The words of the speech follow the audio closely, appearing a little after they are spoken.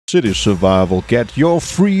City Survival. Get your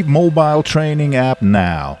free mobile training app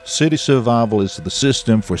now. City Survival is the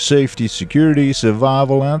system for safety, security,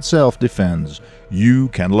 survival and self-defense. You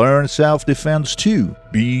can learn self-defense too.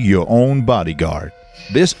 Be your own bodyguard.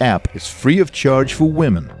 This app is free of charge for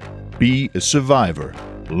women. Be a survivor.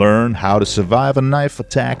 Learn how to survive a knife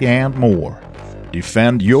attack and more.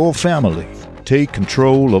 Defend your family. Take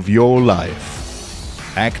control of your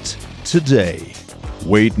life. Act today.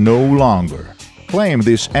 Wait no longer. Claim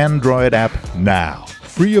this Android app now,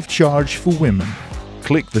 free of charge for women.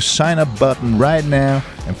 Click the sign up button right now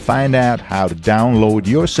and find out how to download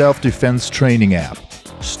your self-defense training app.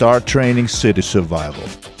 Start training City Survival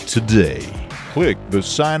today. Click the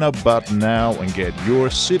sign up button now and get your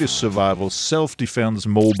City Survival self-defense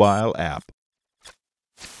mobile app.